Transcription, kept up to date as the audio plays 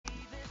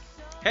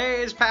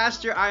Hey, it's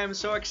Pastor. I am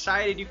so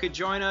excited you could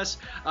join us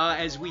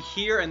as we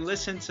hear and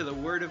listen to the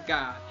Word of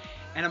God.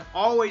 And I'm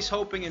always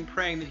hoping and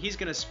praying that He's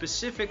going to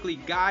specifically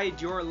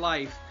guide your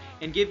life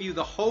and give you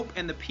the hope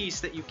and the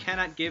peace that you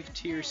cannot give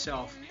to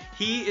yourself.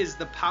 He is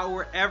the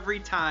power every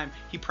time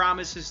He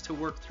promises to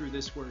work through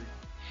this Word.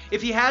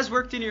 If He has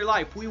worked in your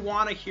life, we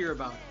want to hear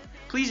about it.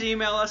 Please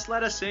email us,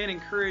 let us in,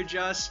 encourage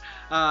us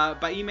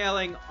by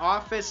emailing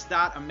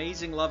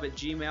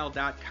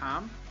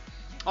office.amazinglove@gmail.com.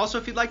 Also,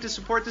 if you'd like to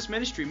support this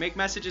ministry, make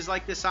messages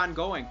like this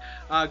ongoing,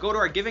 go to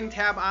our giving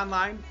tab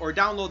online or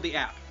download the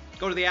app.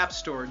 Go to the App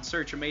Store and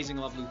search Amazing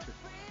Love Lutheran.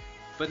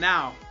 But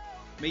now,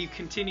 may you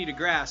continue to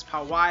grasp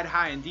how wide,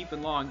 high, and deep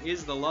and long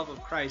is the love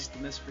of Christ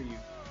in this for you.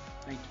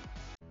 Thank you.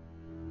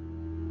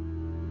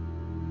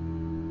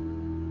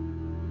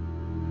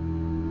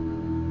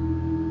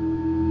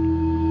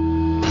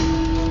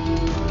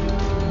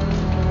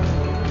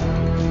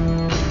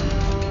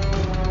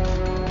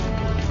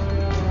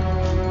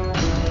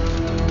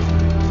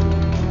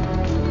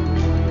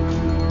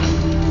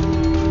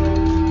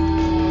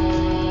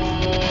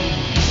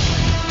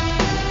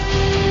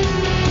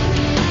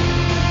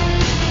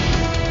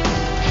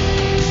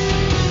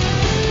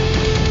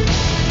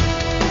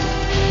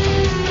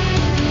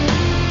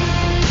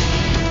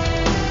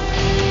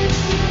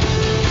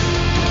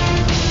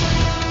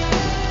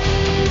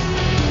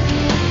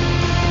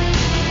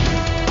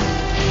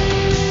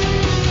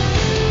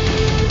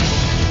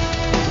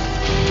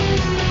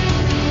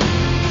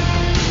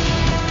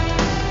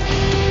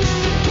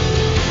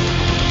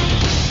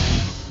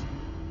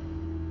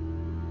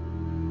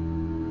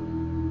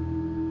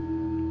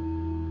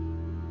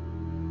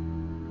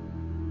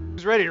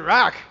 Ready to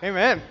rock.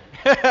 Amen.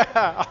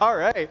 All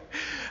right.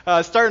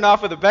 Starting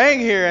off with a bang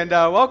here, and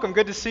welcome.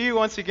 Good to see you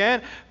once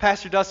again.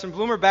 Pastor Dustin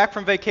Bloomer back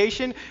from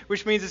vacation,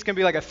 which means it's going to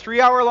be like a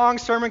 3-hour-long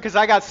sermon because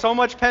I got so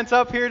much pent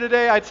up here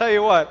today, I tell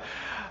you what.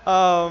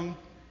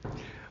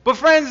 But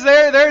friends,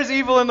 there's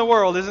evil in the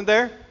world, isn't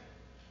there?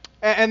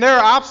 And there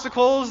are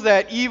obstacles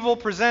that evil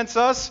presents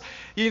us.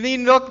 You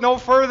need look no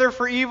further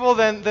for evil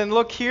than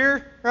look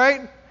here,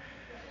 right?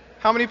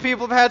 How many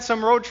people have had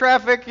some road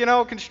traffic,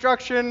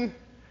 construction?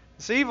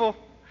 It's evil.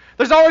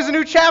 There's always a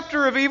new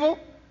chapter of evil,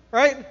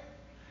 right?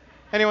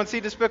 Anyone see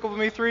Despicable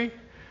Me 3?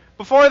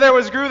 Before there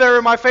was Gru, there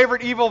were my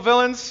favorite evil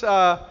villains,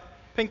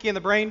 Pinky and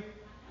the Brain.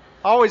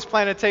 Always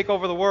planning to take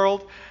over the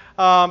world.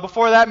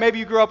 Before that, maybe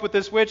you grew up with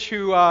this witch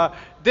who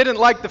didn't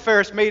like the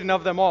fairest maiden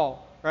of them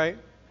all, right?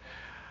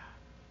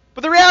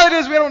 But the reality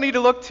is we don't need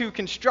to look to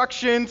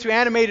construction, to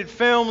animated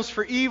films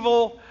for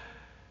evil.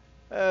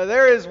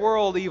 There is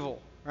world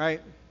evil,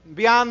 right?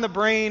 Beyond the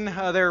brain,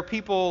 there are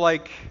people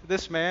like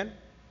this man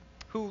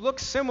who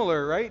looks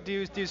similar, right? Do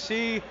you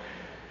see?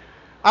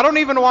 I don't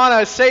even want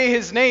to say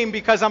his name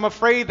because I'm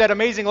afraid that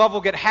Amazing Love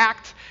will get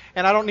hacked,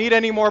 and I don't need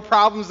any more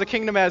problems. The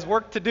kingdom has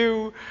work to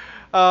do.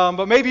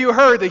 But maybe you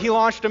heard that he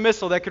launched a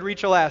missile that could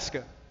reach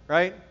Alaska,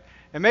 right?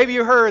 And maybe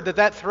you heard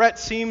that threat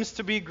seems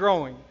to be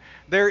growing.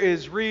 There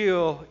is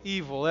real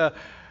evil.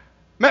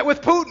 Met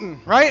with Putin,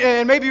 right?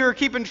 And maybe you're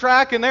keeping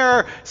track, and there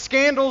are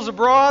scandals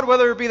abroad,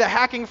 whether it be the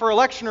hacking for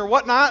election or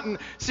whatnot, and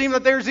seem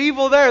that there's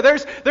evil there.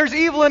 There's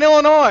evil in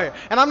Illinois,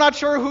 and I'm not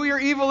sure who your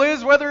evil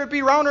is, whether it be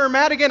Rauner or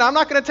Madigan. I'm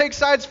not going to take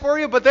sides for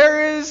you, but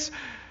there's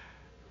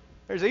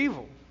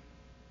evil.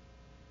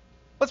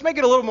 Let's make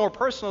it a little more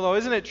personal, though.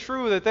 Isn't it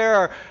true that there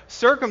are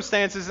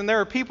circumstances and there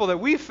are people that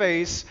we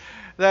face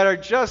that are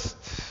just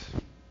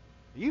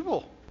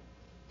evil?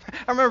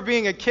 I remember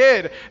being a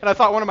kid, and I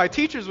thought one of my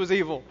teachers was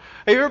evil.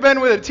 Have you ever been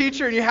with a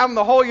teacher, and you have them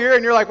the whole year,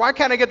 and you're like, why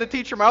can't I get the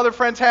teacher my other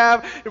friends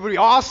have? It would be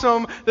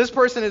awesome. This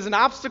person is an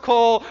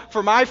obstacle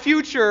for my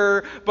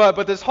future,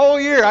 but this whole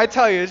year, I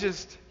tell you,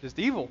 it's just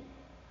evil.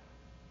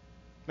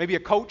 Maybe a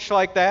coach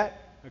like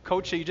that, a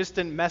coach that you just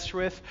didn't mess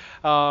with,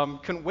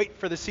 couldn't wait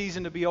for the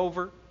season to be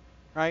over,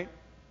 right?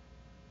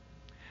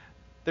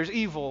 There's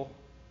evil,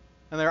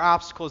 and there are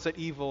obstacles that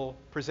evil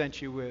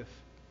presents you with.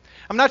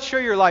 I'm not sure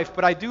your life,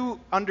 but I do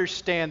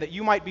understand that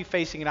you might be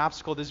facing an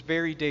obstacle this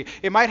very day.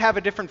 It might have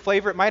a different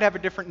flavor, it might have a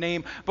different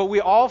name, but we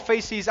all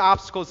face these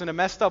obstacles in a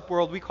messed up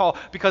world we call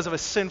because of a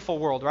sinful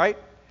world, right?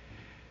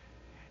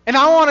 And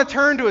I want to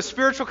turn to a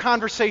spiritual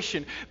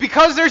conversation.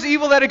 Because there's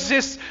evil that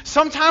exists,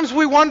 sometimes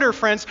we wonder,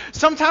 friends,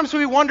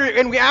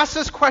 and we ask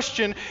this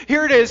question,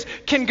 here it is,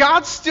 can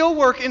God still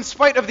work in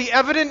spite of the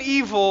evident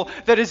evil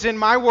that is in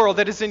my world,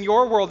 that is in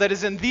your world, that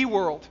is in the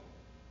world?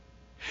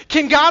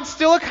 Can God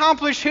still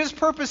accomplish His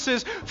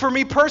purposes for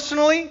me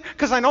personally?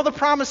 Because I know the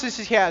promises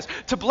He has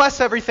to bless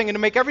everything and to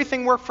make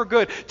everything work for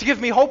good, to give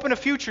me hope in a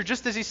future,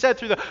 just as He said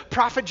through the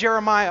prophet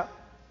Jeremiah.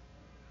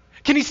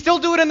 Can He still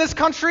do it in this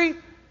country?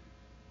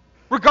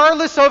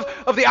 Regardless of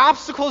the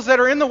obstacles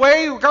that are in the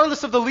way,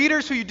 regardless of the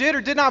leaders who you did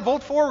or did not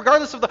vote for,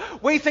 regardless of the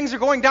way things are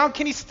going down,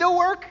 can He still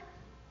work?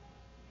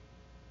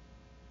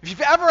 If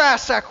you've ever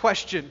asked that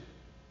question,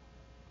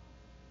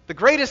 the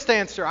greatest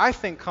answer, I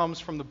think,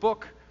 comes from the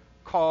book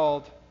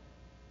called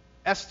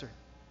Esther.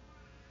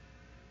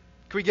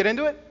 Can we get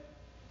into it?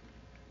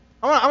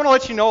 I want to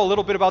let you know a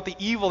little bit about the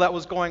evil that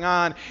was going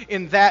on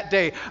in that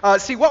day.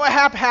 See, what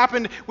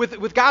happened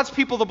with God's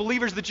people, the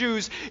believers, the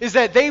Jews, is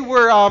that they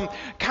were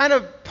kind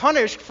of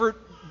punished for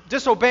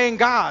disobeying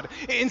God.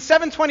 In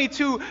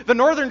 722, the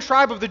northern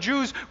tribe of the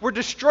Jews were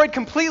destroyed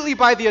completely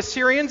by the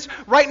Assyrians.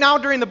 Right now,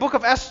 during the book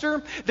of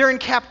Esther, they're in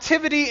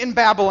captivity in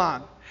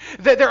Babylon.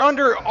 They're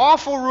under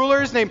awful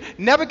rulers named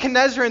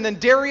Nebuchadnezzar and then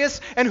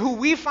Darius, and who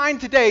we find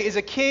today is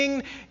a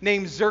king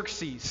named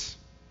Xerxes.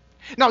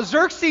 Now,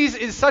 Xerxes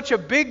is such a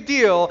big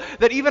deal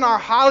that even our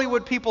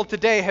Hollywood people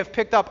today have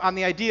picked up on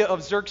the idea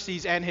of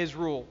Xerxes and his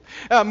rule.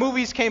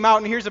 Movies came out,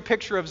 and here's a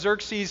picture of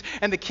Xerxes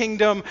and the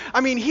kingdom. I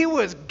mean, he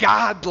was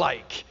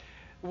godlike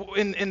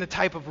in the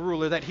type of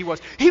ruler that he was.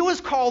 He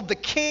was called the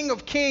King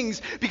of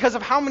Kings because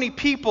of how many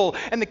people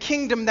and the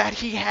kingdom that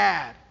he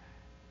had.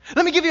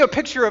 Let me give you a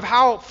picture of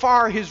how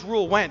far his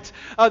rule went.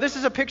 This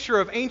is a picture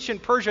of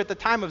ancient Persia at the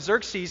time of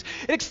Xerxes.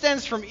 It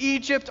extends from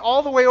Egypt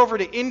all the way over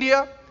to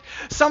India.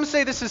 Some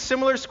say this is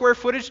similar square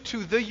footage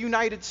to the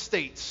United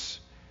States.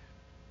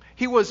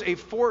 He was a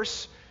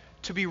force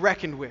to be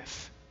reckoned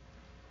with.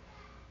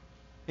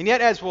 And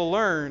yet, as we'll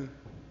learn,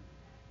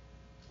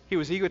 he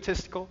was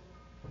egotistical,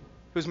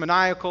 he was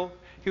maniacal,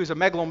 he was a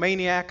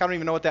megalomaniac. I don't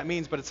even know what that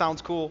means, but it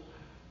sounds cool.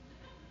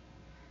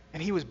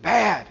 And he was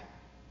bad.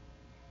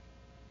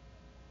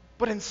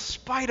 But in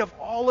spite of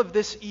all of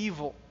this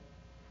evil,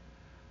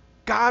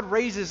 God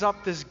raises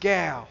up this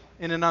gal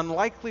in an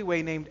unlikely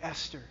way named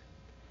Esther.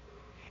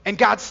 And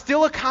God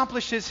still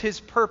accomplishes his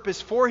purpose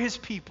for his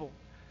people.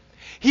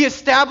 He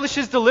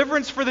establishes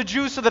deliverance for the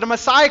Jews so that a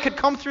Messiah could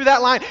come through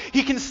that line.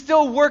 He can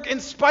still work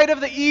in spite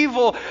of the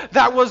evil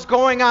that was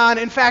going on.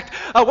 In fact,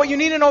 what you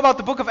need to know about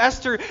the book of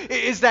Esther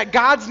is that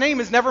God's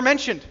name is never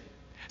mentioned.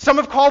 Some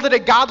have called it a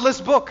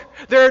godless book.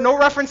 There are no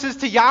references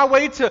to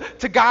Yahweh,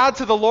 to God,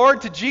 to the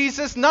Lord, to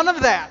Jesus, none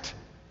of that.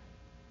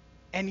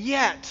 And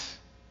yet,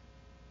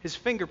 his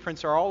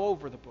fingerprints are all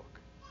over the book.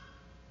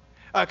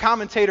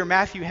 Commentator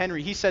Matthew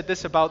Henry, he said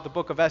this about the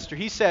book of Esther.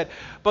 He said,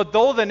 "But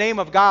though the name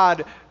of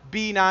God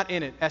be not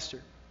in it,"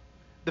 Esther,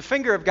 "the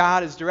finger of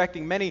God is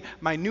directing many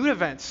minute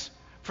events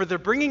for the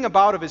bringing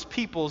about of his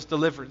people's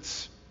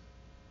deliverance."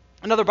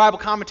 Another Bible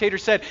commentator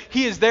said,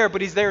 "He is there, but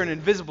he's there in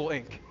invisible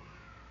ink."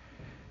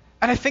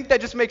 And I think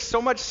that just makes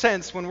so much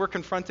sense when we're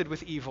confronted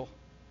with evil.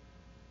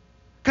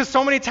 Because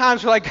so many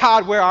times we're like,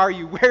 "God, where are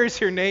you? Where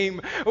is your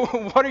name?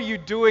 What are you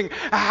doing?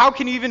 How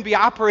can you even be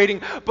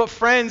operating?" But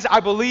friends, I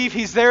believe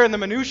he's there in the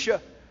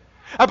minutia.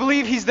 I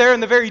believe he's there in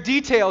the very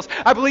details.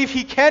 I believe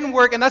he can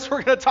work, and that's what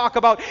we're going to talk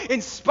about,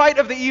 in spite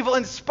of the evil,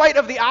 in spite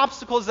of the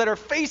obstacles that are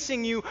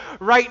facing you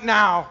right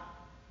now.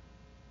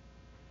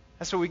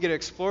 That's what we get to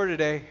explore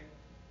today.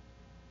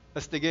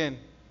 Let's dig in.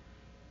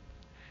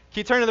 Can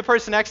you turn to the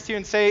person next to you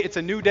and say, "It's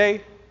a new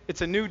day.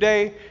 It's a new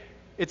day.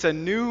 It's a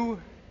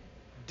new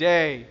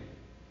day."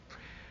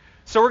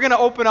 So we're going to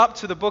open up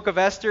to the book of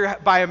Esther.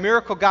 By a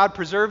miracle, God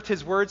preserved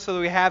his word so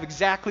that we have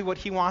exactly what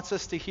he wants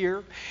us to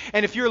hear.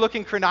 And if you're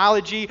looking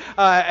chronology,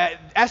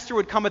 Esther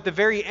would come at the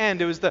very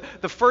end. It was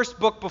the first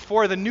book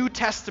before the New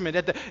Testament,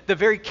 at the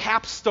very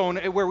capstone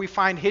where we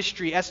find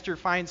history. Esther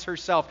finds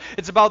herself.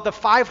 It's about the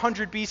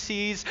 500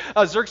 BCs.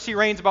 Xerxes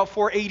reigns about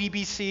 480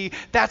 BC.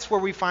 That's where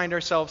we find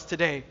ourselves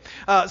today.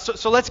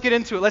 So let's get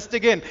into it. Let's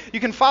dig in. You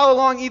can follow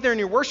along either in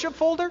your worship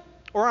folder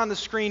or on the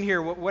screen here,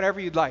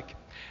 whatever you'd like.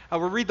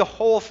 We'll read the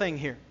whole thing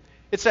here.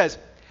 It says,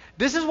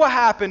 "This is what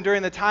happened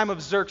during the time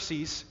of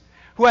Xerxes,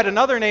 who had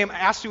another name,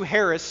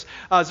 Ahasuerus."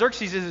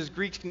 Xerxes is his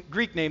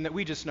Greek name that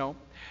we just know.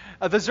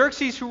 The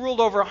Xerxes who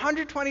ruled over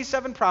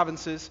 127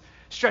 provinces,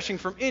 stretching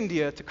from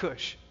India to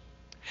Cush.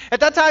 At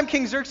that time,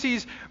 King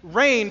Xerxes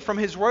reigned from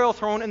his royal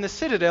throne in the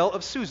citadel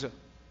of Susa.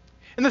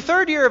 In the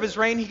 3rd year of his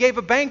reign, he gave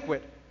a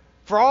banquet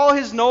for all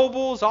his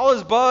nobles, all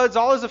his buds,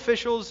 all his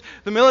officials,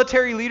 the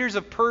military leaders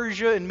of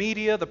Persia and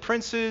Media, the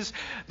princes,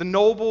 the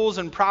nobles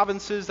and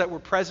provinces that were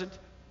present.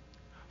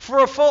 For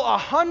a full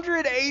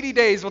 180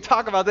 days, we'll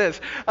talk about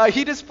this,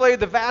 he displayed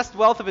the vast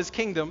wealth of his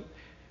kingdom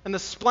and the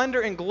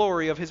splendor and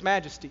glory of his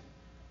majesty.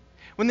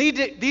 When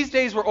these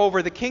days were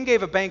over, the king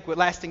gave a banquet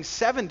lasting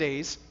 7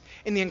 days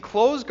in the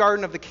enclosed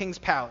garden of the king's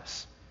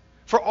palace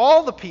for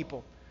all the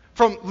people,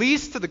 from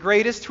least to the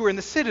greatest, who were in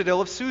the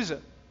citadel of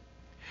Susa.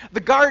 The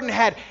garden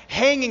had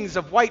hangings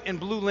of white and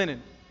blue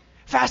linen,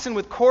 fastened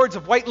with cords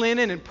of white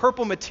linen and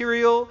purple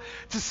material,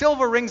 to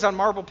silver rings on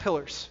marble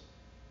pillars.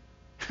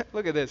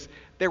 Look at this.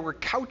 There were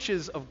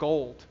couches of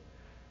gold,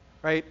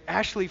 right?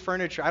 Ashley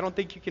Furniture. I don't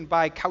think you can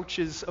buy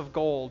couches of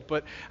gold,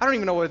 but I don't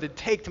even know what it'd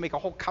take to make a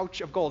whole couch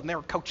of gold. And there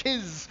were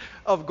couches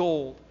of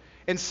gold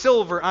and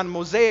silver on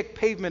mosaic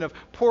pavement of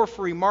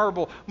porphyry,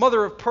 marble,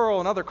 mother of pearl,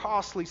 and other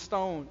costly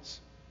stones.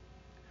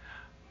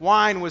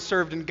 Wine was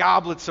served in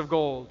goblets of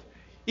gold,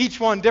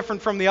 each one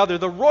different from the other.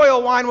 The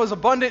royal wine was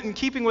abundant, in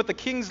keeping with the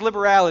king's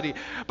liberality.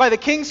 By the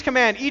king's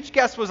command, each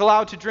guest was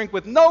allowed to drink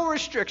with no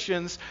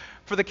restrictions,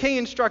 for the king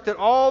instructed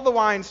all the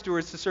wine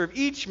stewards to serve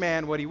each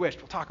man what he wished.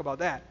 We'll talk about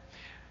that.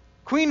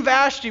 Queen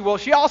Vashti,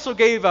 she also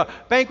gave a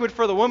banquet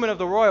for the women of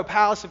the royal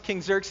palace of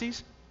King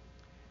Xerxes.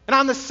 And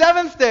on the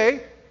 7th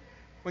day,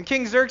 when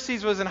King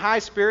Xerxes was in high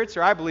spirits,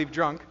 or I believe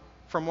drunk,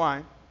 from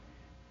wine,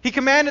 he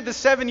commanded the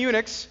 7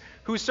 eunuchs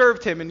who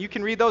served him, and you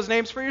can read those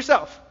names for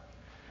yourself.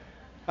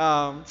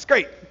 It's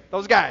great,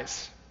 those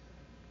guys.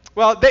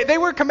 Well, they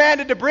were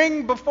commanded to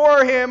bring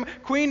before him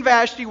Queen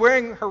Vashti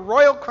wearing her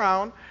royal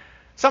crown.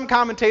 Some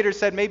commentators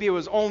said maybe it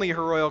was only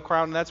her royal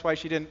crown, and that's why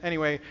she didn't.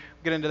 Anyway,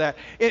 we'll get into that.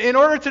 In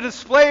order to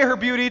display her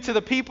beauty to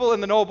the people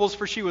and the nobles,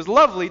 for she was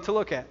lovely to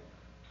look at.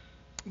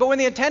 But when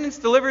the attendants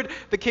delivered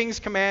the king's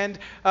command,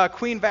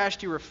 Queen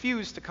Vashti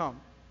refused to come.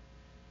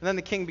 And then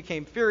the king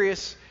became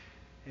furious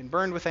and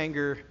burned with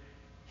anger.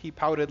 He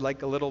pouted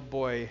like a little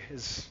boy,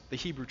 is the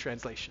Hebrew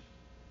translation.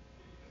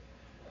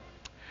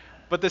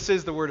 But this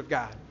is the word of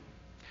God.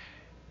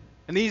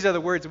 And these are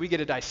the words that we get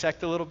to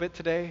dissect a little bit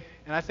today.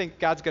 And I think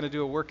God's going to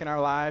do a work in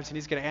our lives, and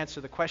he's going to answer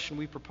the question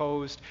we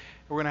proposed,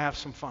 and we're going to have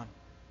some fun.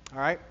 All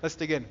right? Let's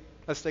dig in.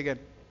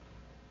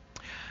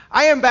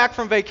 I am back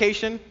from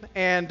vacation,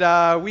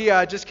 and we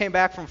just came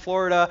back from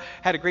Florida,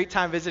 had a great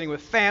time visiting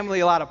with family,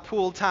 a lot of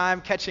pool time,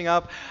 catching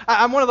up.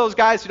 I'm one of those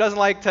guys who doesn't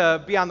like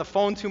to be on the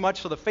phone too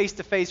much, so the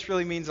face-to-face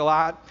really means a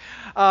lot.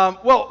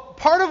 Well,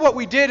 part of what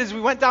we did is we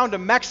went down to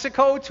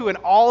Mexico to an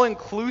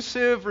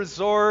all-inclusive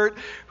resort.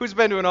 Who's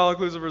been to an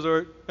all-inclusive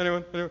resort?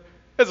 Anyone?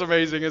 It's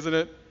amazing, isn't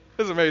it?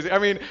 It's amazing. I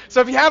mean,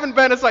 so if you haven't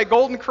been, it's like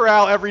Golden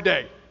Corral every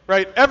day.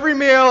 Right? Every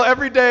meal,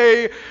 every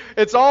day,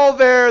 it's all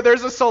there.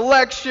 There's a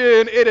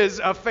selection. It is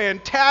a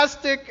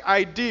fantastic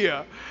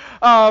idea.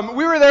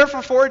 We were there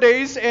for 4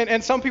 days,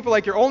 and some people are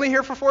like, you're only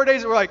here for 4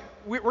 days? We're like,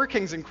 we're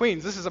kings and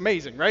queens. This is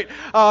amazing, right?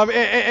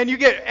 And you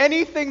get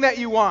anything that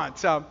you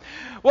want.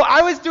 Well,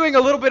 I was doing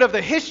a little bit of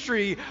the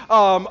history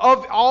of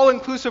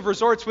all-inclusive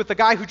resorts with the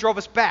guy who drove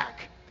us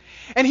back.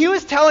 And he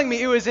was telling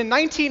me it was in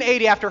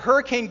 1980 after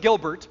Hurricane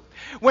Gilbert,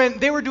 when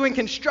they were doing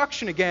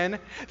construction again,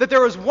 that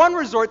there was one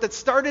resort that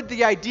started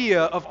the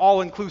idea of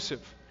all-inclusive.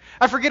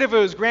 I forget if it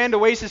was Grand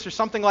Oasis or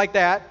something like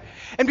that.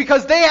 And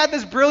because they had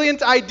this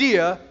brilliant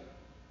idea,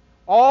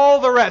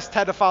 all the rest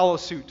had to follow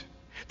suit.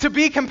 To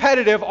be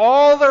competitive,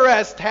 all the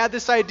rest had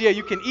this idea.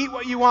 You can eat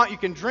what you want, you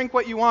can drink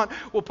what you want,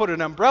 we'll put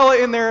an umbrella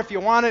in there if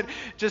you want it.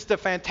 Just a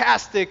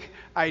fantastic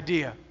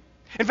idea.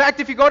 In fact,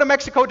 if you go to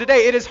Mexico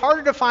today, it is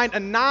harder to find a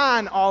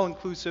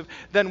non-all-inclusive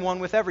than one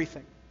with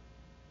everything.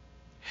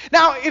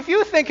 Now, if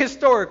you think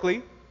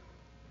historically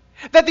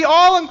that the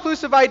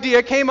all-inclusive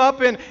idea came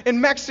up in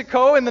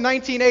Mexico in the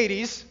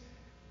 1980s,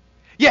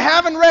 you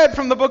haven't read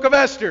from the book of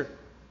Esther.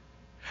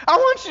 I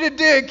want you to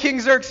dig King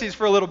Xerxes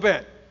for a little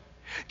bit.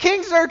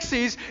 King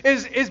Xerxes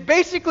is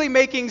basically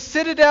making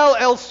Citadel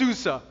El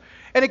Susa,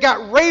 and it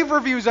got rave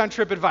reviews on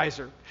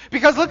TripAdvisor.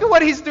 Because look at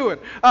what he's doing.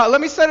 Let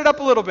me set it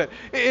up a little bit.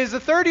 It is the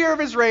 3rd year of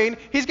his reign.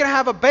 He's going to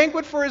have a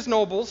banquet for his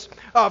nobles,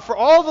 for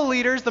all the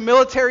leaders, the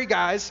military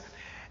guys.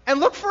 And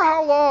look for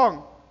how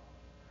long.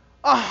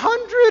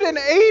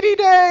 180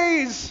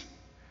 days.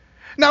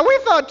 Now, we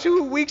thought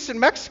 2 weeks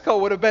in Mexico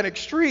would have been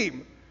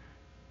extreme.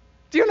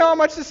 Do you know how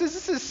much this is?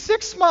 This is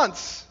 6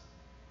 months.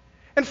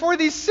 And for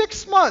these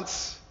 6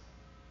 months,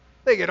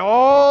 they get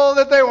all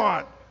that they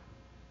want.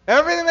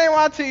 Everything they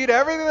want to eat,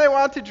 everything they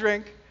want to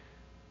drink.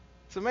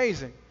 It's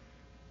amazing.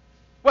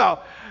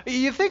 Well,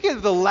 you think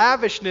of the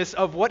lavishness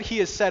of what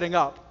he is setting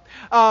up.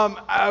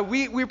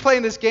 We were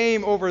playing this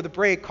game over the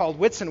break called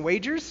Wits and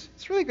Wagers.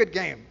 It's a really good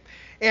game.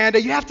 And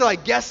you have to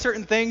guess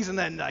certain things and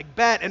then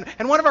bet.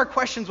 And one of our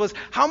questions was,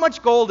 how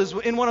much gold is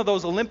in one of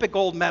those Olympic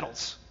gold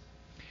medals?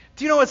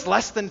 Do you know it's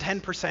less than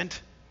 10%?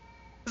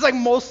 It's like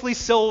mostly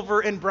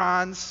silver and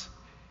bronze.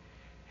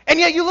 And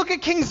yet you look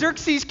at King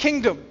Xerxes'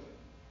 kingdom.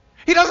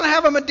 He doesn't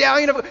have a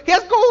medallion he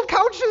has gold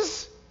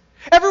couches.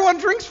 Everyone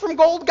drinks from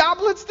gold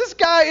goblets. This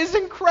guy is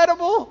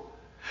incredible.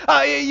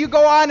 You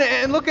go on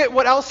and look at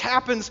what else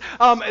happens.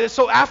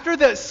 So after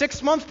the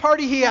 6-month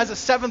party, he has a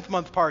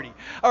 7th-month party,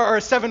 or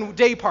a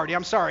 7-day party,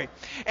 I'm sorry.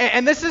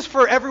 And this is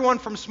for everyone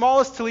from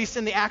smallest to least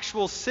in the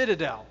actual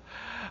citadel.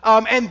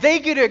 And they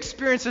get to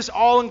experience this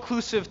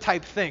all-inclusive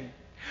type thing.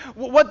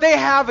 What they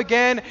have,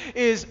 again,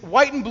 is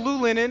white and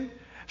blue linen,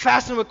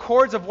 fastened with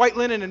cords of white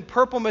linen and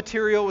purple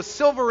material with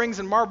silver rings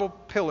and marble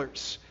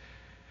pillars.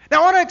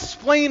 Now, I want to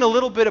explain a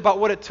little bit about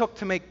what it took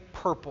to make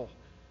purple.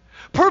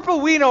 Purple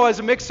we know as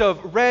a mix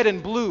of red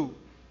and blue.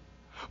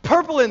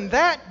 Purple in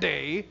that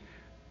day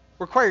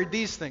required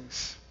these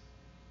things.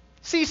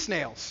 Sea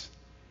snails.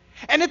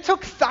 And it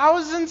took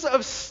thousands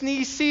of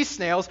sea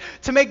snails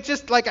to make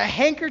just like a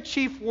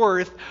handkerchief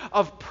worth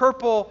of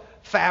purple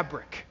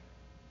fabric.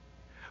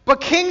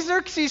 But King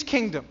Xerxes'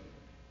 kingdom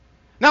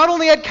not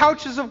only had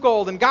couches of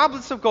gold and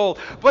goblets of gold,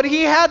 but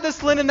he had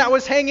this linen that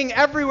was hanging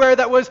everywhere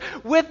that was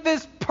with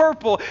this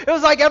purple. It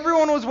was like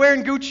everyone was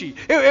wearing Gucci.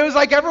 It was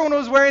like everyone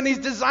was wearing these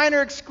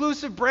designer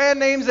exclusive brand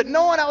names that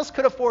no one else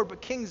could afford,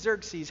 but King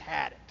Xerxes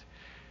had it.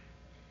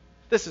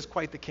 This is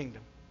quite the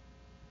kingdom.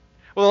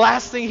 Well, the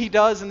last thing he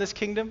does in this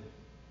kingdom,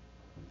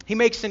 he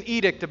makes an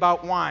edict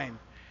about wine.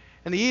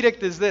 And the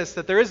edict is this,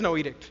 that there is no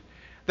edict.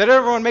 That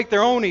everyone make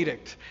their own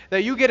edict.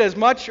 That you get as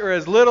much or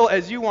as little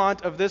as you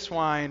want of this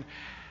wine.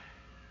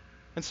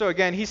 And so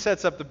again, he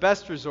sets up the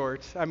best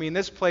resort. I mean,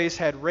 this place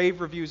had rave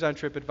reviews on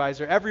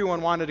TripAdvisor.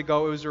 Everyone wanted to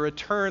go. It was a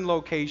return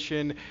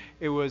location.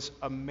 It was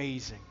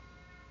amazing.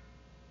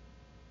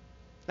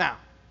 Now,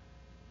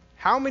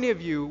 how many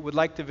of you would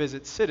like to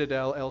visit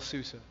Citadel El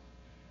Sousa?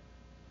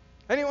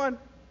 Anyone?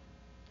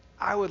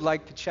 I would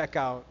like to check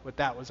out what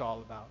that was all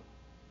about.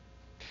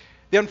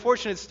 The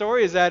unfortunate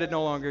story is that it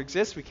no longer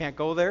exists. We can't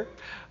go there.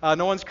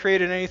 No one's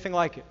created anything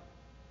like it.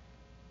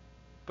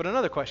 But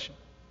another question,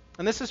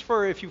 and this is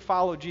for if you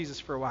follow Jesus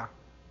for a while.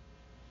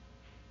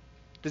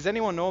 Does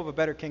anyone know of a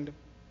better kingdom?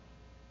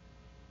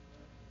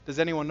 Does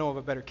anyone know of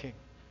a better king?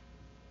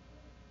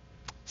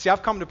 See,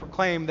 I've come to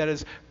proclaim that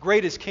as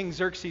great as King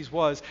Xerxes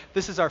was,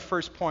 this is our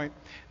first point.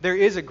 There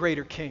is a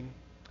greater king,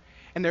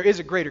 and there is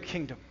a greater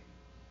kingdom.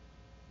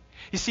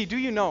 You see, do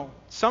you know,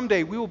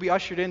 someday we will be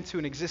ushered into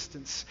an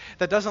existence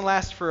that doesn't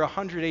last for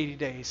 180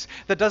 days,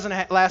 that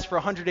doesn't last for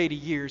 180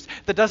 years,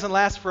 that doesn't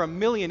last for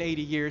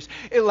 1,080 years.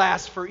 It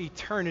lasts for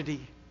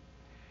eternity.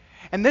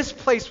 And this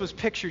place was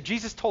pictured.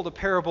 Jesus told a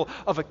parable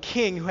of a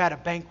king who had a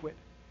banquet.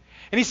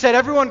 And he said,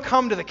 everyone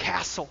come to the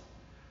castle.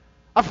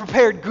 I've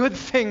prepared good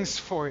things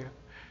for you.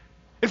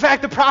 In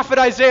fact, the prophet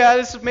Isaiah,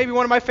 this is maybe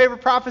one of my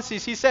favorite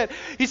prophecies, he said,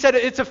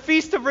 it's a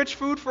feast of rich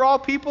food for all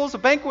peoples, a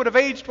banquet of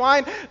aged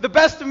wine, the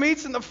best of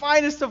meats and the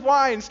finest of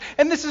wines.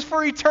 And this is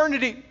for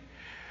eternity.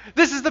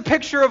 This is the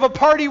picture of a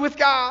party with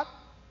God.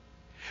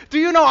 Do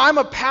you know I'm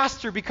a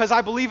pastor because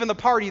I believe in the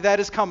party that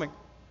is coming?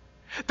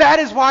 That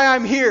is why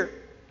I'm here.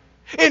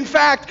 In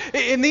fact,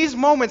 in these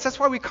moments, that's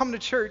why we come to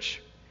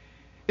church,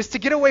 is to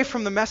get away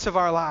from the mess of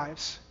our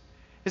lives.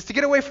 Is to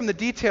get away from the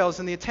details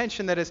and the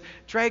attention that has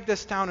dragged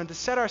us down and to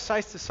set our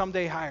sights to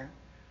someday higher,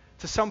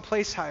 to some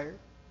place higher,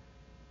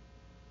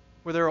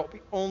 where there will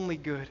be only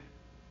good,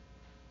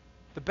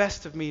 the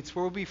best of meats,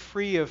 where we'll be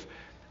free of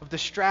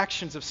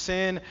distractions of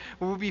sin,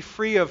 where we'll be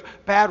free of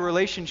bad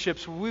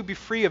relationships, where we'll be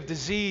free of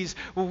disease,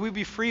 where we'll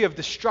be free of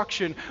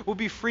destruction, we'll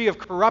be free of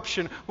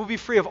corruption, we'll be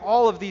free of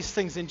all of these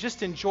things and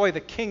just enjoy the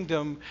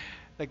kingdom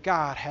that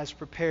God has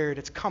prepared.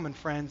 It's coming,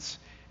 friends.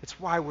 It's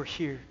why we're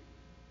here.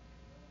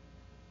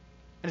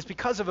 And it's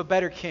because of a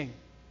better king.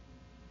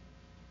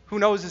 Who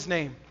knows his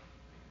name?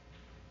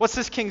 What's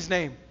this king's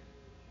name?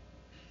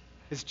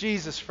 It's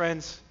Jesus,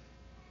 friends.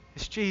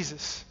 It's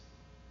Jesus.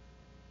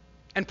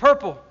 And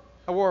purple.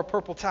 I wore a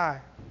purple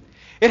tie.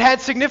 It had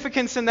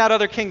significance in that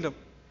other kingdom.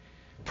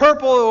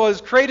 Purple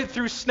was created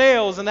through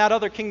snails in that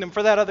other kingdom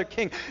for that other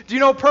king. Do you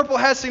know purple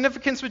has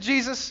significance with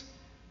Jesus?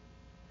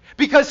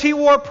 Because he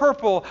wore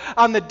purple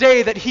on the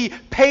day that he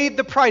paid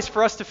the price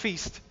for us to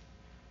feast.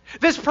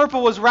 This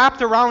purple was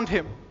wrapped around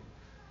him.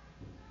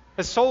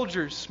 As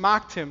soldiers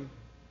mocked him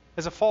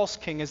as a false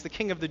king, as the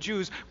king of the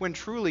Jews, when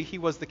truly he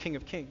was the King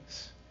of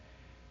Kings.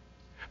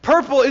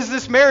 Purple is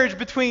this marriage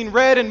between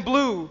red and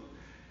blue.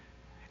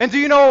 And do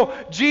you know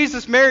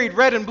Jesus married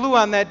red and blue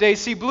on that day?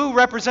 See, blue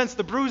represents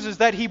the bruises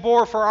that he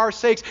bore for our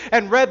sakes,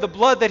 and red the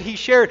blood that he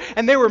shared.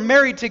 And they were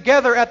married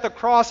together at the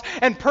cross,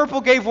 and purple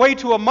gave way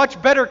to a much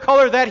better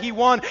color that he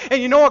won. And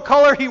you know what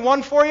color he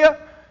won for you?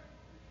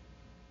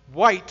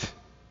 White.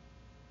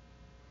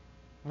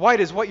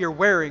 White is what you're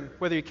wearing,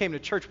 whether you came to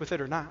church with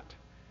it or not.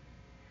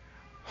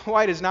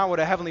 White is not what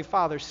a heavenly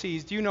Father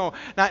sees. Do you know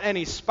not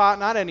any spot,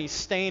 not any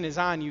stain is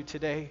on you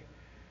today?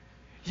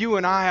 You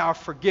and I are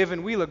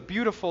forgiven. We look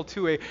beautiful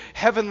to a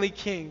heavenly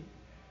King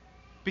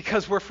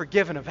because we're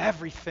forgiven of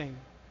everything.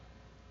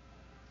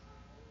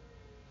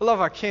 I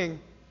love our King.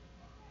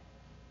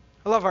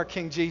 I love our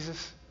King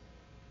Jesus.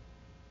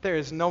 There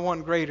is no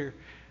one greater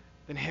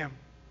than him.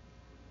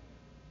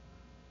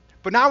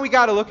 But now we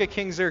got to look at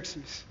King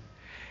Xerxes.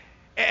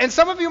 And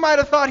some of you might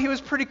have thought he was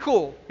pretty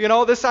cool,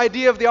 this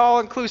idea of the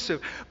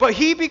all-inclusive. But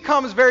he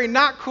becomes very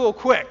not cool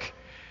quick.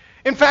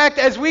 In fact,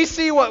 as we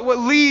see what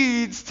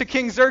leads to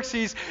King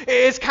Xerxes,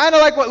 it's kind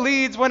of like what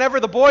leads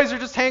whenever the boys are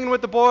just hanging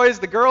with the boys,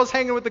 the girls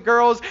hanging with the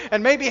girls,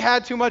 and maybe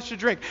had too much to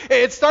drink.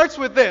 It starts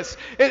with this.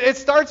 It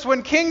starts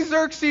when King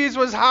Xerxes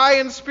was high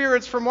in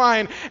spirits from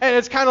wine, and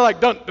it's kind of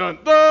like dun, dun,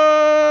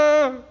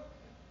 dun.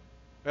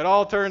 It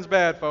all turns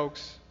bad,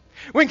 folks.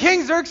 When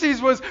King Xerxes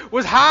was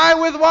high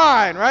with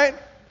wine, right?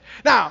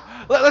 Now,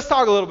 let's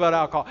talk a little about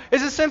alcohol.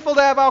 Is it sinful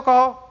to have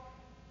alcohol?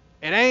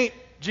 It ain't.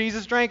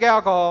 Jesus drank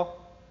alcohol.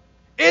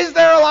 Is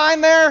there a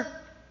line there?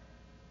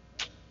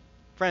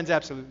 Friends,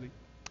 absolutely.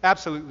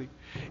 Absolutely.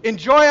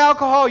 Enjoy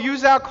alcohol,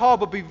 use alcohol,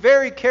 but be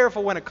very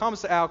careful when it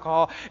comes to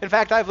alcohol. In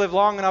fact, I've lived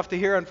long enough to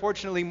hear,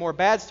 unfortunately, more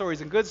bad stories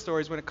than good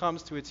stories when it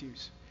comes to its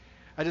use.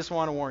 I just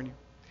want to warn you.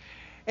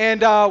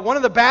 And one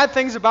of the bad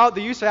things about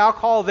the use of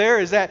alcohol there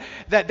is that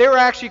they were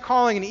actually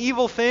calling an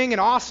evil thing an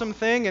awesome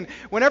thing. And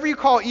whenever you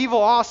call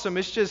evil awesome,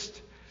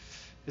 it's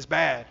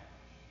bad.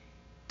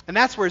 And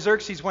that's where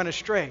Xerxes went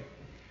astray.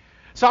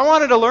 So I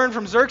wanted to learn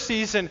from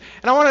Xerxes, and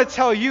I want to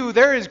tell you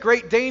there is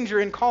great danger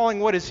in calling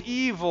what is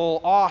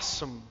evil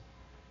awesome.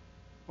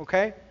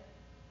 Okay?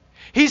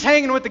 He's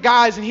hanging with the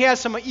guys, and he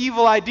has some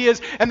evil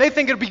ideas, and they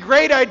think it'll be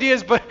great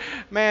ideas, but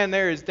man,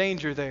 there is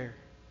danger there.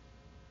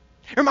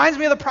 It reminds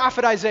me of the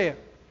prophet Isaiah.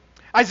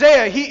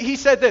 Isaiah, he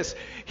said this.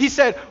 He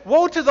said,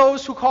 "Woe to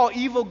those who call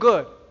evil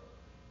good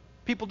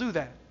People do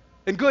that.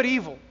 And good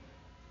evil.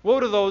 Woe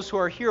to those who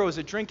are heroes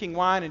at drinking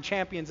wine and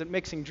champions at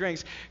mixing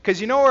drinks. Because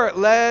you know where it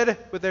led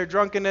with their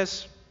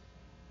drunkenness?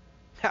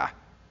 He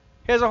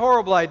has a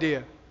horrible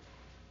idea.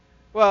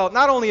 Well,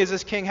 not only does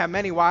this king have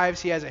many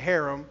wives, he has a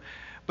harem,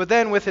 but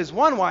then with his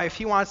one wife,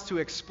 he wants to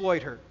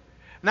exploit her.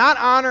 Not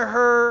honor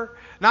her,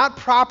 not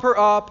prop her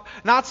up,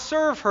 not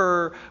serve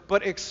her,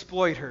 but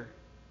exploit her.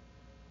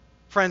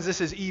 Friends,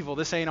 this is evil.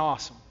 This ain't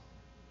awesome.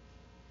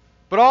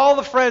 But all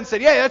the friends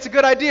said, yeah, that's a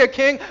good idea,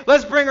 king.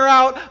 Let's bring her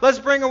out. Let's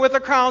bring her with a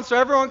crown so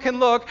everyone can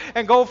look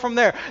and go from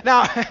there.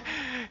 Now,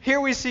 here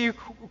we see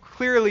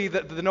clearly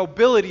the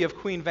nobility of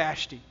Queen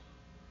Vashti.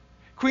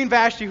 Queen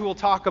Vashti, who we'll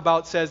talk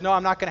about, says, no,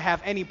 I'm not going to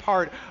have any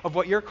part of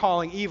what you're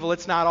calling evil.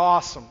 It's not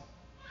awesome.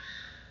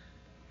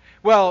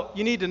 Well,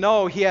 you need to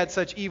know he had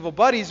such evil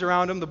buddies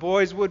around him, the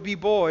boys would be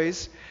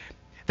boys,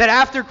 that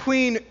after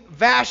Queen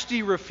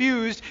Vashti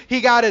refused,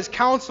 he got his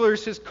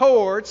counselors, his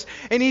cohorts,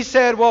 and he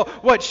said, well,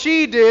 what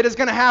she did is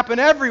going to happen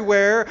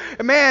everywhere.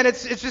 Man,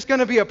 it's just going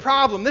to be a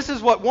problem. This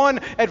is what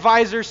one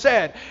advisor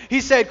said.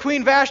 He said,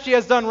 Queen Vashti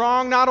has done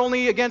wrong not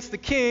only against the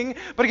king,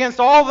 but against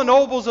all the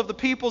nobles of the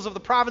peoples of the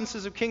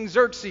provinces of King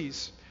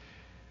Xerxes.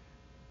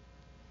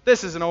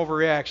 This is an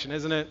overreaction,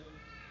 isn't it?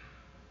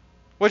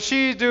 What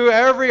she do,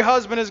 every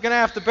husband is going to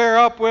have to bear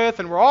up with,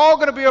 and we're all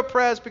going to be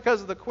oppressed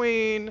because of the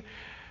queen.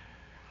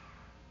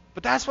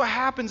 But that's what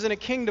happens in a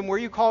kingdom where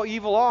you call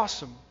evil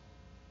awesome.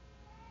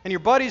 And your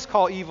buddies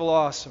call evil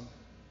awesome.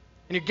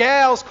 And your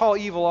gals call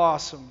evil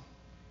awesome.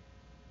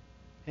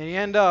 And you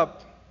end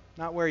up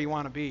not where you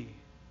want to be.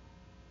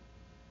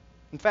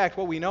 In fact,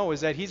 what we know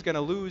is that he's going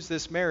to lose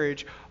this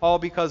marriage all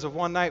because of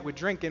one night with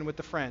drinking with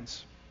the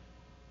friends.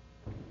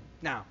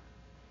 Now,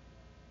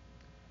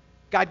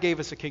 God gave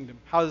us a kingdom.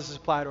 How does this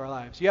apply to our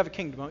lives? You have a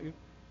kingdom, don't you?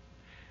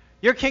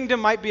 Your kingdom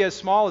might be as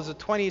small as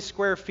 20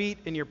 square feet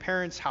in your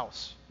parents'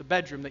 house, the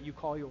bedroom that you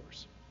call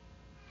yours.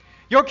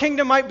 Your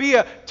kingdom might be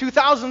a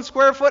 2,000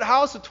 square foot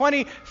house, a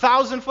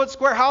 20,000 foot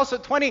square house, a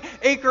 20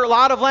 acre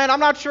lot of land. I'm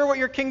not sure what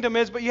your kingdom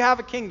is, but you have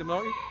a kingdom,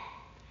 don't you?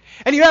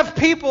 And you have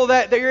people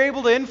that you're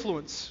able to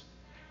influence.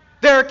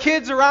 There are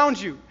kids around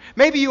you.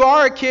 Maybe you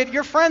are a kid.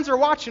 Your friends are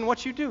watching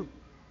what you do.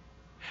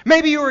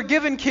 Maybe you were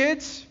given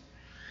kids.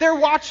 They're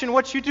watching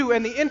what you do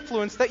and the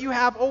influence that you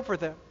have over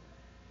them.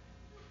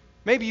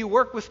 Maybe you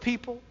work with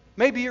people.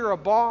 Maybe you're a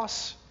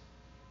boss.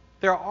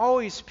 There are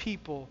always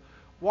people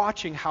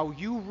watching how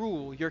you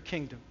rule your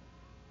kingdom.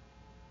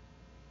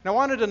 And I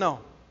wanted to know,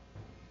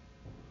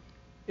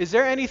 is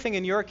there anything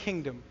in your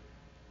kingdom,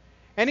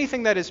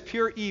 anything that is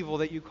pure evil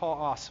that you call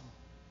awesome?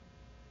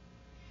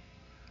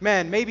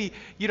 Man, maybe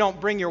you don't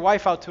bring your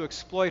wife out to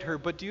exploit her,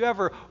 but do you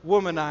ever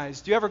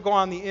womanize? Do you ever go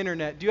on the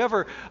internet? Do you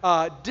ever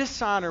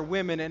dishonor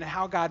women and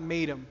how God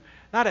made them?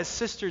 Not as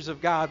sisters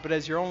of God, but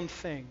as your own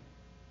thing.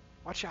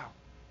 Watch out.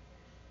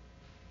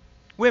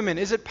 Women,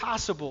 is it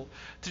possible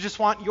to just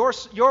want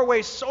your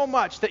way so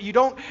much that you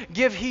don't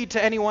give heed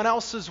to anyone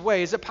else's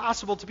way? Is it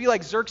possible to be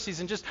like Xerxes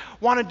and just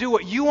want to do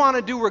what you want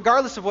to do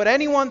regardless of what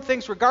anyone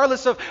thinks,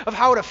 regardless of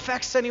how it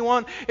affects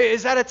anyone?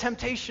 Is that a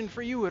temptation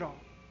for you at all?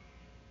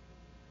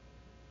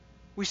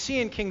 We see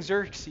in King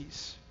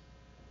Xerxes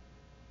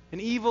an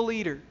evil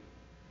leader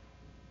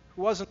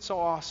who wasn't so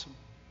awesome.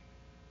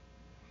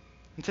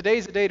 And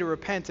today's the day to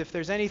repent if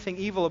there's anything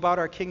evil about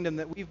our kingdom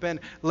that we've been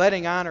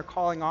letting on or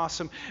calling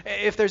awesome.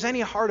 If there's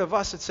any heart of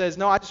us that says,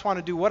 no, I just want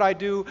to do what I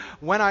do,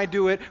 when I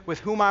do it, with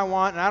whom I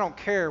want, and I don't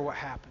care what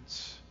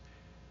happens.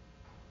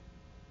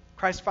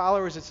 Christ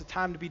followers, it's a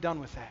time to be done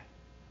with that.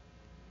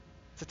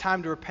 It's a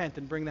time to repent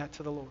and bring that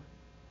to the Lord.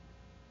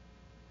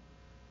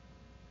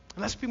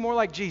 And let's be more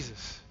like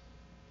Jesus,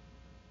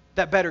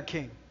 that better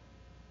king.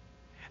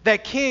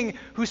 That king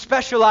who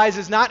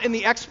specializes not in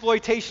the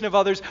exploitation of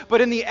others, but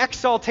in the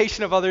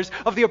exaltation of others,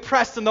 of the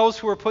oppressed and those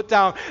who are put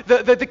down.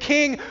 The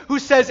king who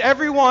says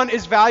everyone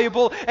is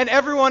valuable and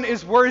everyone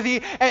is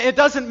worthy, and it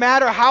doesn't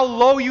matter how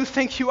low you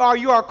think you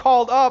are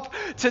called up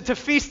to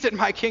feast in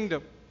my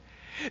kingdom.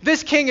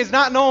 This king is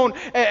not known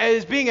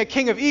as being a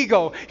king of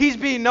ego. He's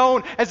being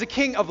known as a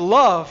king of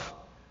love.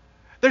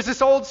 There's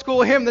this old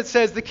school hymn that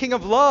says, the king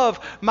of love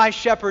my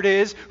shepherd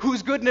is,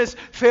 whose goodness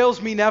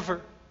fails me never.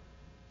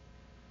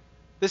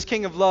 This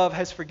king of love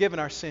has forgiven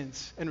our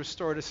sins and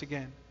restored us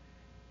again.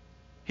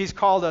 He's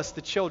called us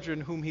the children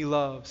whom he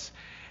loves.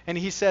 And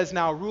he says,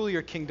 now rule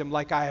your kingdom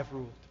like I have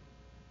ruled.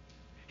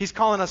 He's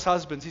calling us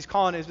husbands. He's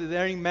calling, is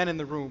there any men in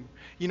the room?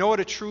 You know what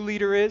a true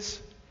leader is?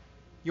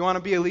 You want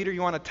to be a leader?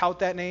 You want to tout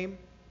that name?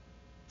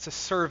 It's a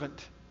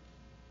servant.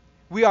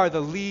 We are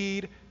the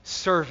lead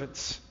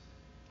servants.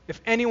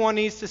 If anyone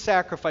needs to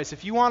sacrifice,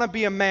 if you want to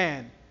be a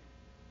man,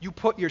 you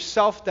put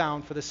yourself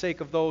down for the sake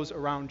of those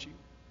around you.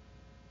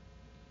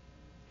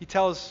 He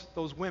tells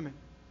those women,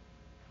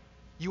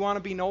 you want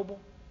to be noble?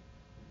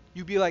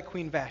 You be like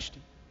Queen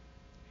Vashti.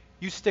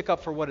 You stick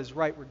up for what is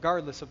right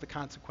regardless of the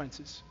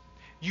consequences.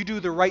 You do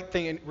the right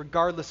thing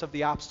regardless of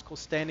the obstacles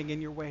standing in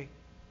your way.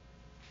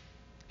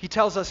 He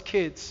tells us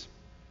kids,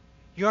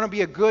 you want to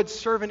be a good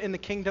servant in the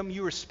kingdom,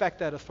 you respect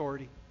that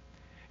authority.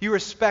 You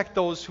respect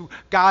those who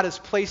God has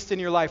placed in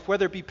your life,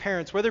 whether it be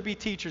parents, whether it be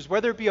teachers,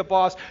 whether it be a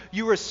boss.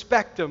 You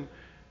respect them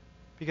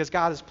because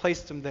God has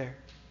placed them there.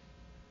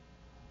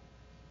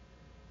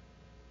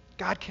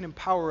 God can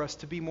empower us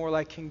to be more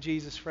like King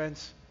Jesus,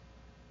 friends.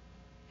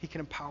 He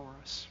can empower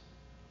us.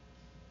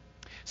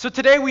 So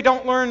today we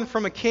don't learn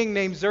from a king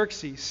named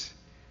Xerxes.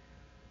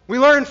 We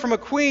learn from a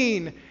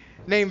queen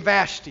named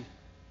Vashti.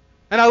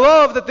 And I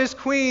love that this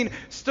queen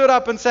stood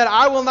up and said,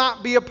 I will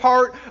not be a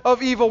part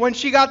of evil. When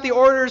she got the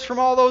orders from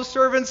all those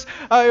servants,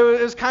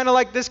 it was kind of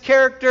like this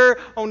character,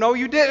 oh no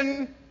you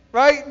didn't,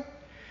 right?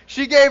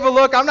 She gave a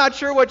look, I'm not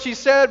sure what she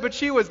said, but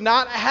she was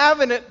not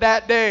having it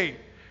that day,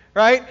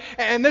 right?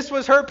 And this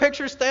was her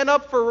picture, stand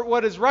up for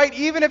what is right,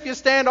 even if you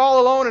stand all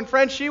alone. And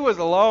friends, she was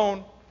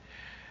alone,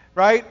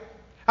 right?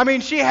 I mean,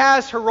 she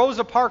has her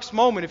Rosa Parks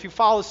moment if you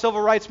follow the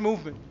civil rights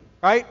movement,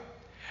 right?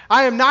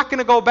 I am not going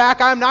to go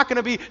back. I am not going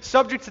to be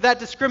subject to that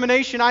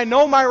discrimination. I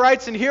know my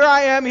rights, and here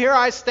I am, here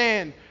I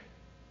stand.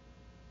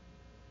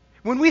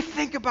 When we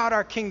think about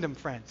our kingdom,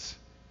 friends,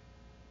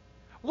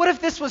 what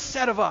if this was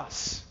said of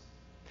us?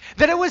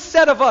 That it was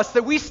said of us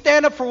that we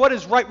stand up for what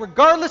is right,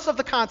 regardless of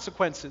the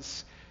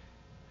consequences.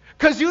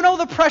 Because you know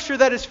the pressure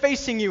that is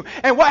facing you,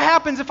 and what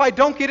happens if I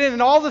don't get in,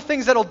 and all the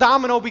things that will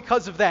domino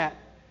because of that.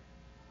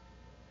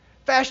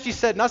 Vashti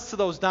said, nuts to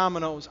those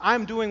dominoes.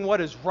 I'm doing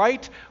what is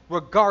right,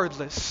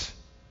 regardless.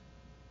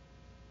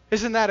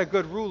 Isn't that a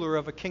good ruler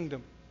of a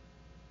kingdom?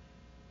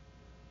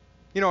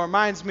 You know, it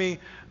reminds me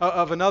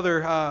of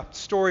another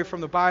story from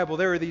the Bible.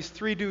 There were these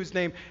three dudes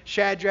named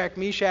Shadrach,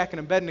 Meshach, and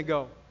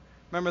Abednego.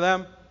 Remember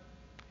them?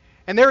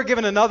 And they were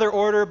given another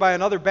order by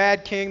another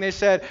bad king. They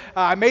said,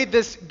 I made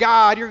this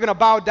god, you're going to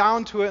bow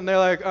down to it. And they're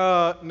like,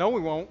 no, we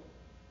won't.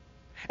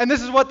 And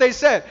this is what they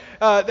said.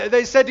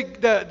 They said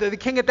to the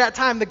king at that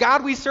time, the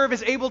God we serve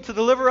is able to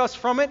deliver us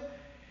from it,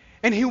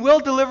 and he will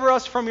deliver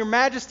us from your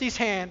majesty's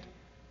hand.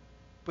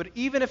 But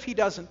even if he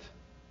doesn't,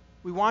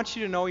 we want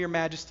you to know, your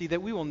majesty,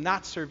 that we will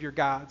not serve your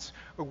gods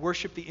or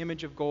worship the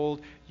image of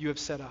gold you have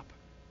set up.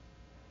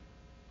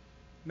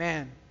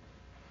 Man,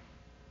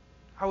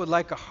 I would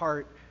like a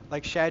heart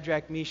like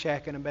Shadrach,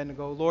 Meshach, and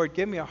Abednego. Lord,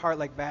 give me a heart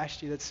like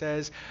Vashti that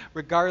says,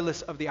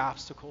 regardless of the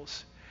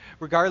obstacles,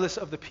 regardless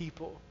of the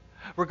people,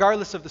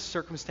 regardless of the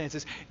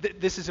circumstances,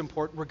 this is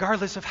important,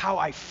 regardless of how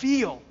I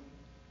feel,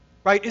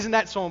 right? Isn't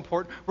that so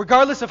important?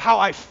 Regardless of how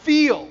I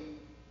feel,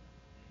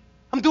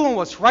 I'm doing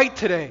what's right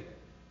today.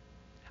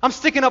 I'm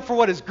sticking up for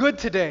what is good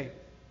today.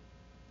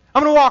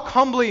 I'm going to walk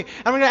humbly.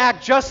 I'm going to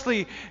act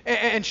justly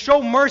and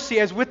show mercy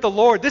as with the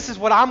Lord. This is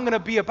what I'm going to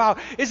be about.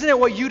 Isn't it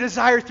what you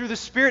desire through the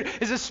Spirit?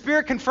 Is the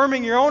Spirit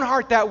confirming your own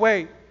heart that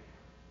way?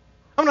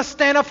 I'm going to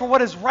stand up for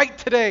what is right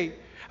today.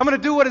 I'm going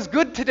to do what is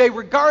good today,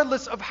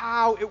 regardless of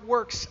how it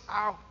works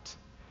out.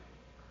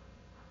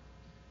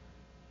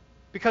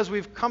 Because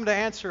we've come to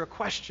answer a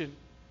question.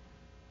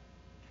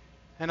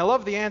 And I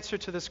love the answer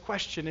to this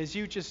question is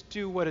you just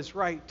do what is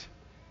right.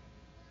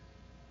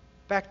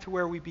 Back to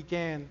where we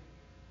began.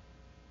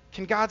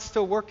 Can God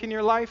still work in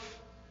your life?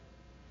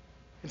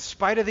 In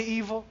spite of the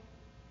evil?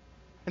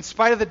 In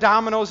spite of the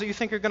dominoes that you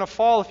think are going to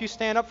fall if you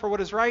stand up for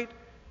what is right?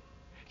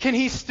 Can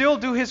he still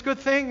do his good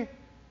thing?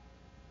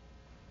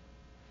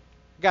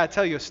 I've got to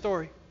tell you a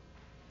story.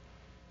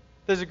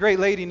 There's a great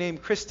lady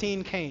named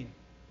Christine Caine.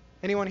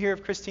 Anyone hear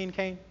of Christine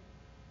Caine?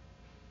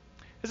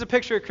 There's a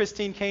picture of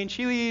Christine Caine.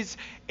 She leads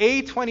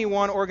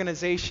A21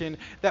 organization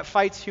that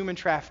fights human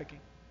trafficking.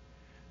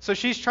 So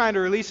she's trying to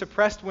release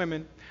oppressed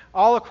women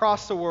all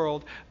across the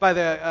world by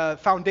the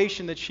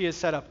foundation that she has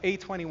set up,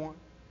 A21.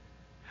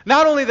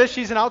 Not only that,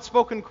 she's an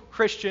outspoken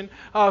Christian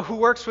who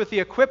works with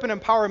the Equip and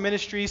Empower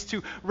Ministries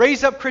to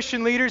raise up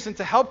Christian leaders and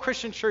to help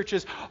Christian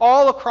churches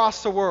all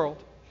across the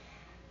world.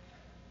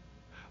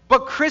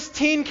 But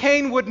Christine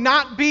Caine would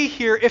not be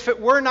here if it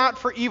were not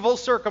for evil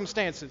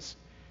circumstances.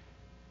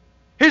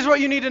 Here's what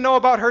you need to know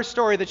about her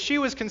story, that she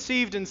was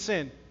conceived in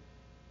sin.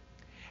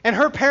 And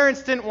her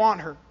parents didn't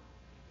want her.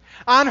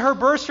 On her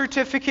birth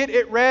certificate,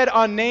 it read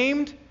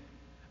unnamed.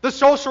 The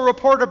social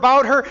report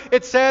about her,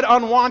 it said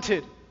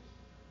unwanted.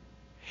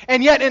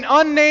 And yet an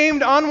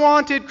unnamed,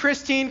 unwanted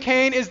Christine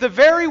Caine is the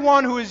very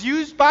one who is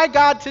used by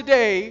God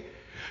today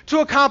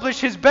to accomplish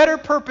his better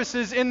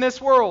purposes in this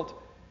world.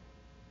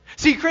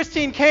 See,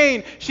 Christine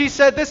Caine, she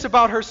said this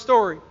about her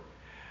story.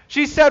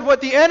 She said, what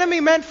the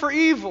enemy meant for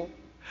evil,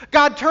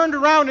 God turned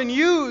around and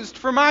used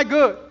for my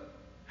good.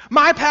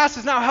 My past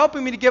is now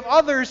helping me to give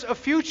others a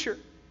future.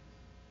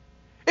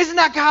 Isn't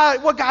that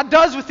what God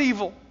does with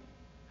evil?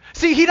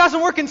 See, he doesn't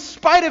work in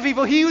spite of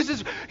evil. He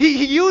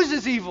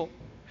uses evil.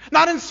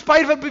 Not in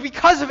spite of it, but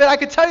because of it. I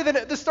could tell you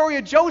the story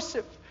of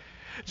Joseph.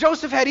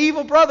 Joseph had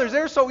evil brothers.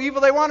 They were so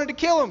evil they wanted to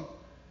kill him.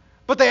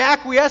 But they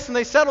acquiesced and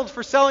they settled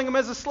for selling him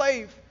as a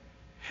slave.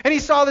 And he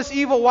saw this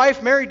evil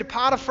wife married to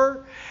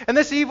Potiphar. And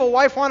this evil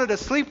wife wanted to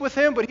sleep with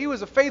him, but he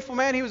was a faithful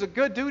man. He was a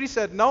good dude. He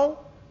said no.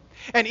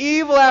 And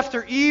evil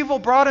after evil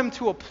brought him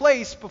to a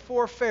place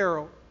before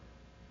Pharaoh.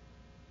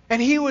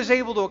 And he was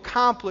able to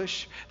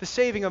accomplish the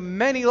saving of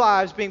many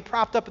lives, being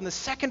propped up in the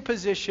second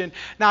position,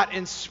 not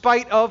in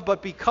spite of,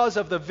 but because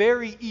of the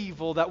very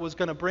evil that was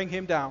going to bring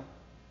him down.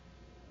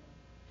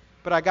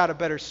 But I got a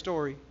better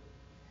story.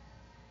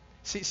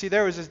 See,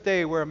 there was this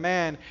day where a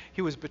man,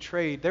 he was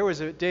betrayed. There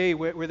was a day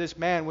where this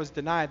man was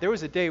denied. There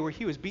was a day where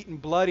he was beaten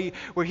bloody,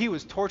 where he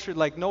was tortured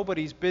like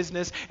nobody's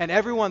business, and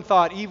everyone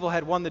thought evil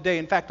had won the day.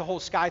 In fact, the whole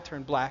sky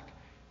turned black.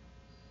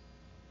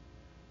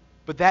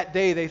 But that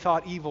day they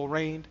thought evil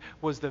reigned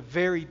was the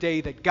very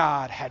day that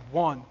God had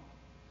won.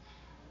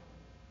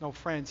 No,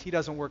 friends, he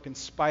doesn't work in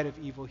spite of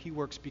evil. He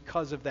works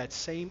because of that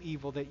same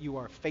evil that you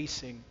are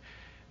facing.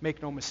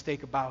 Make no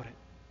mistake about it.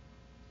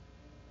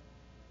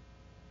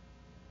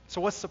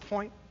 So what's the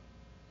point?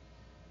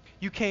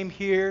 You came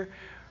here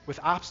with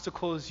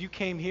obstacles. You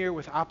came here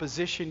with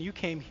opposition. You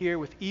came here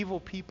with evil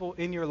people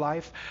in your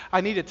life.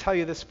 I need to tell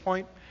you this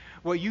point.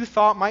 What you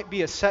thought might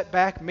be a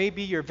setback,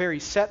 maybe you're very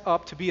set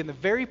up to be in the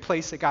very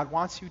place that God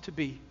wants you to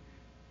be.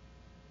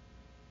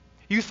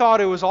 You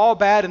thought it was all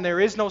bad and there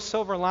is no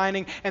silver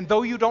lining, and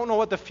though you don't know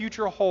what the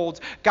future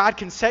holds, God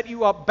can set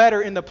you up better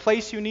in the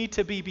place you need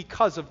to be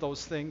because of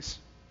those things.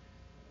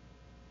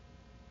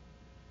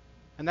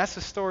 And that's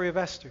the story of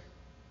Esther.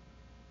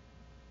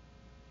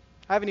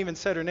 I haven't even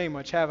said her name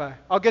much, have I?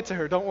 I'll get to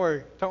her, don't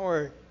worry, don't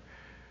worry.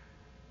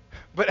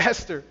 But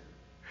Esther,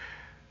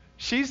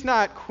 she's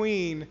not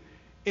queen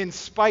in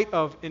spite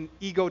of an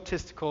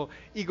egotistical,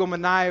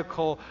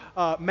 egomaniacal,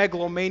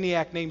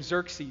 megalomaniac named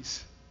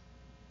Xerxes.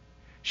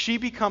 She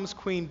becomes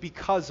queen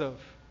because of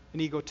an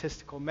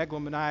egotistical,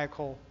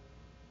 megalomaniacal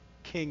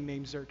king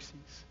named Xerxes.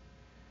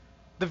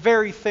 The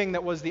very thing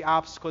that was the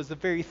obstacle is the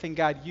very thing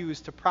God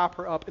used to prop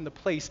her up in the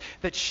place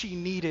that she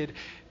needed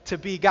to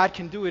be. God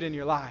can do it in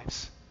your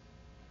lives.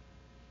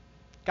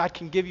 God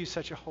can give you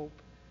such a hope.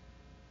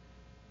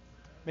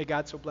 May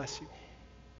God so bless you.